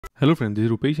Hello friends, this is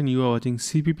Rupesh and you are watching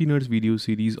CPP Nerds video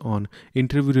series on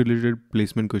interview related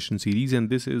placement question series,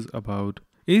 and this is about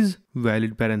is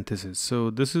valid parenthesis. So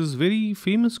this is very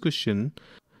famous question.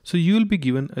 So you will be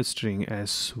given a string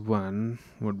S1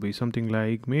 would be something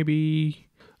like maybe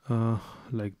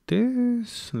like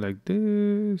this,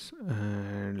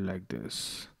 and like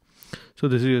this. So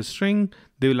this is a string.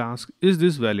 They will ask, is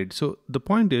this valid? So the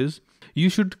point is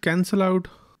you should cancel out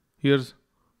your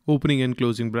opening and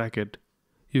closing bracket.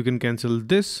 You can cancel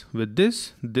this with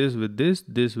this, this with this,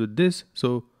 this with this.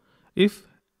 So if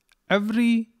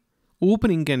every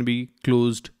opening can be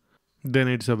closed, then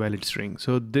it's a valid string.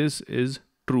 So this is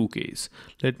true case.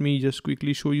 Let me just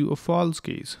quickly show you a false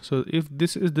case. So if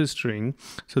this is the string,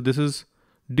 so this is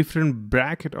different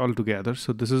bracket altogether.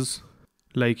 So this is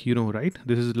like, right?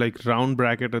 This is like round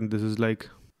bracket and this is like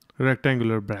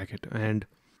rectangular bracket. And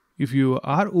if you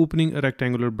are opening a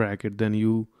rectangular bracket, then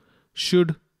you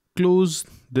should close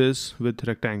this with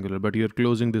rectangular, but you're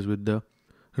closing this with the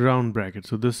round bracket.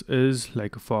 So this is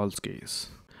like a false case.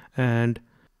 And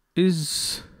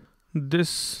is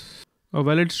this a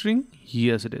valid string?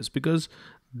 Yes, it is, because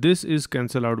this is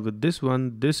cancelled out with this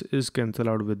one, this is cancelled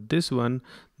out with this one,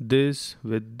 this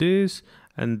with this,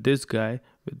 and this guy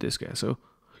with this guy. So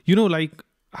like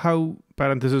how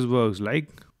parenthesis works, like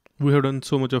we have done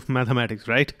so much of mathematics,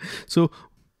 right? So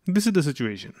this is the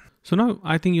situation. So now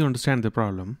I think you understand the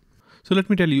problem. So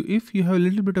let me tell you, if you have a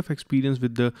little bit of experience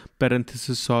with the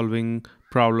parenthesis solving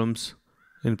problems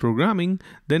in programming,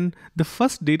 then the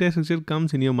first data structure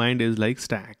comes in your mind is like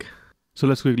stack. So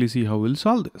let's quickly see how we'll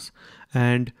solve this.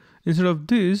 And instead of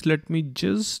this, let me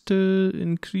just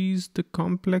increase the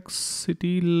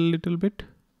complexity a little bit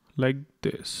like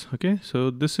this. Okay,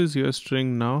 so this is your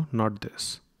string now, not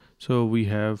this. So we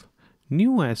have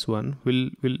new S1.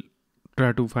 We'll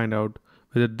try to find out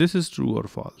whether this is true or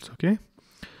false. Okay,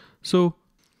 so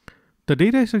the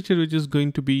data structure which is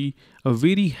going to be a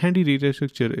very handy data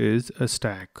structure is a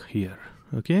stack here.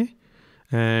 Okay,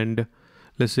 and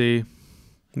let's say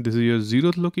this is your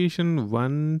 0th location,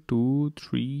 1, 2,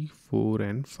 3, 4,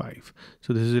 and 5.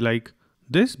 So this is like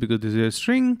this because this is a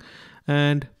string,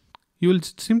 and you will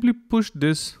simply push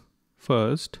this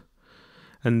first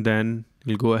and then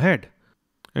you'll go ahead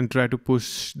and try to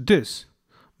push this.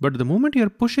 But the moment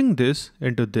you're pushing this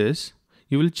into this,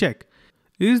 you will check,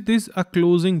 is this a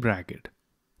closing bracket?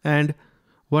 And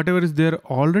whatever is there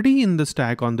already in the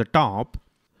stack on the top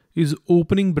is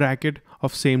opening bracket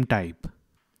of same type.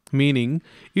 Meaning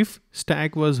if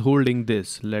stack was holding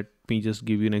this, let me just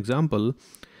give you an example.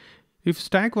 If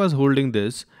stack was holding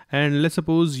this and let's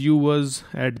suppose you was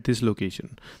at this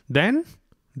location, then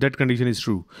that condition is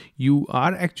true. You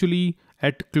are actually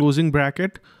at closing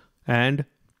bracket and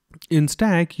in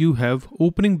stack you have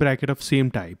opening bracket of same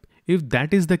type. If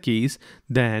that is the case,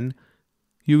 then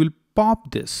you will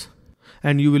pop this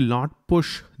and you will not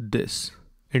push this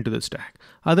into the stack.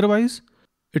 Otherwise,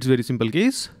 it's very simple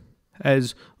case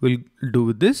as we'll do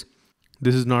with this.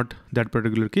 This is not that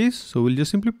particular case. So we'll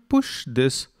just simply push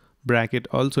this bracket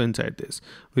also inside this.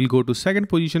 We'll go to second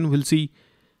position. We'll see,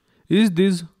 is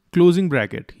this closing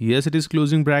bracket? Yes, it is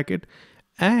closing bracket.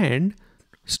 And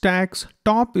stack's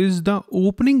top is the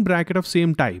opening bracket of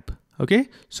same type. Okay,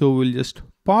 so we'll just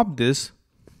pop this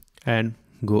and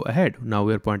go ahead. Now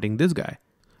we're pointing this guy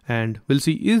and we'll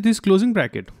see, is this closing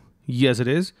bracket? Yes, it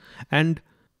is. And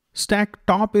stack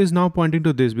top is now pointing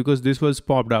to this because this was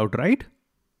popped out, right?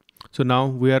 So now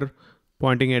we are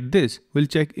pointing at this. We'll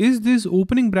check, is this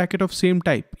opening bracket of same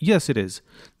type? Yes, it is.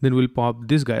 Then we'll pop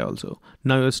this guy also.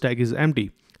 Now your stack is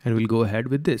empty and we'll go ahead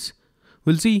with this.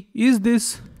 We'll see, is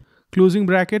this closing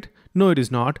bracket? No, it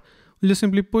is not. We'll just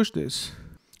simply push this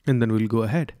and then we'll go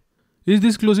ahead. Is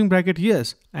this closing bracket?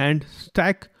 Yes. And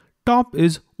stack top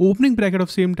is opening bracket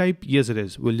of same type? Yes, it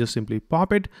is. We'll just simply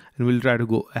pop it and we'll try to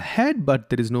go ahead,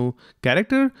 but there is no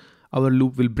character. Our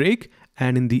loop will break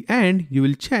and in the end you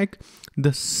will check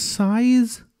the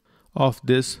size of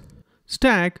this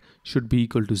stack should be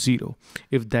equal to 0.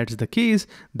 If that's the case,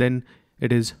 then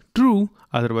it is true.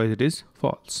 Otherwise it is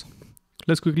false.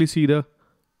 Let's quickly see the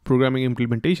programming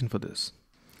implementation for this.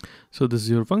 So this is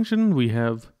your function. We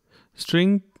have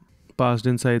string passed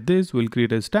inside this. We'll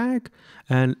create a stack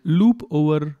and loop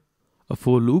over a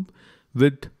for loop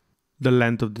with the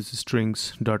length of this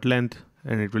strings dot length,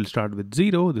 and it will start with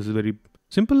 0. This is very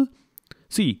simple.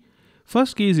 See,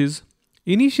 first case is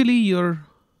initially your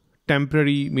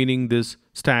temporary, meaning this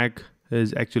stack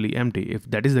is actually empty. If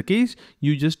that is the case,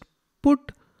 you just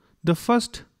put the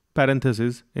first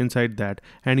parenthesis inside that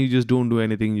and you just don't do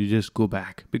anything. You just go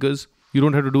back because you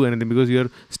don't have to do anything because your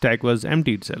stack was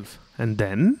empty itself. And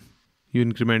then you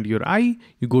increment your I,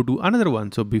 you go to another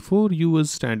one. So before you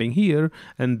was standing here,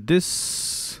 and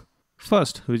this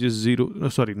first, which is 0, no,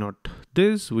 sorry, not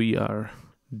this, we are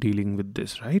dealing with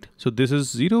this, right? So this is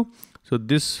 0, so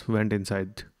this went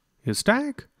inside your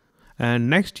stack, and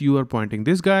next you are pointing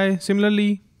this guy.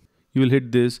 Similarly, you will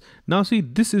hit this. Now see,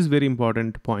 this is very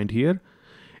important point here.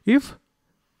 If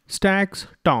stack's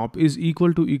top is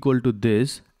equal to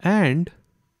this, and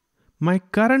my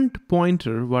current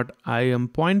pointer, what I am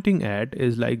pointing at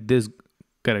is like this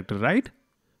character, right?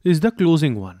 Is the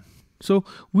closing one. So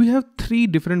we have 3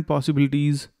 different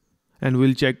possibilities, and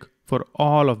we'll check for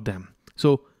all of them.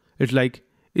 So it's like,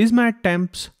 is my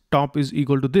temp's top is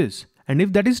equal to this? And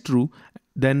if that is true,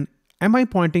 then am I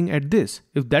pointing at this?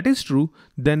 If that is true,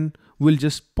 then we'll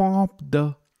just pop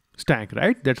the stack,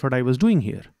 right? That's what I was doing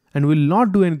here. And we'll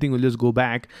not do anything. We'll just go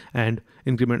back and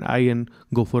increment I and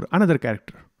go for another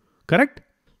character. Correct?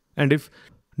 And if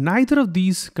neither of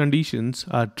these conditions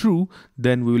are true,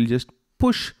 then we will just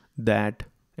push that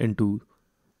into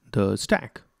the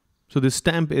stack. So this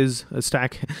stamp is a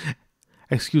stack.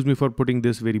 Excuse me for putting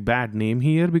this very bad name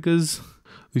here, because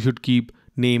we should keep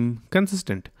name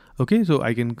consistent. Okay, so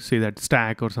I can say that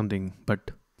stack or something,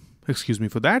 but excuse me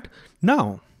for that.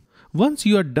 Now, once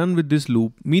you are done with this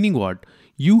loop, meaning what?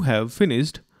 You have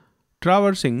finished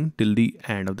traversing till the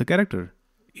end of the character.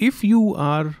 If you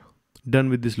are done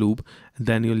with this loop,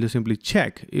 then you'll just simply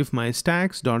check if my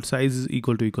stacks.size is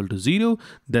equal to 0,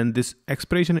 then this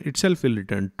expression itself will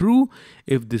return true.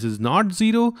 If this is not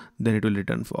 0, then it will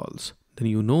return false. Then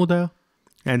you know the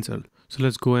answer. So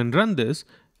let's go and run this.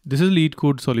 This is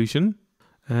LeetCode solution,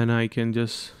 and I can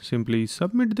just simply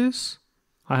submit this.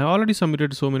 I already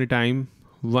submitted so many times,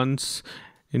 once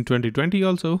in 2020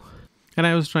 also, and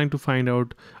I was trying to find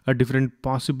out a different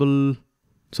possible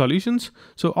solutions.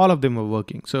 So all of them are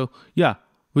working. So yeah,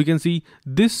 we can see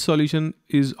this solution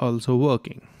is also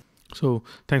working. So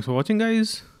thanks for watching,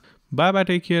 guys. Bye bye,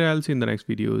 take care. I'll see you in the next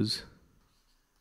videos.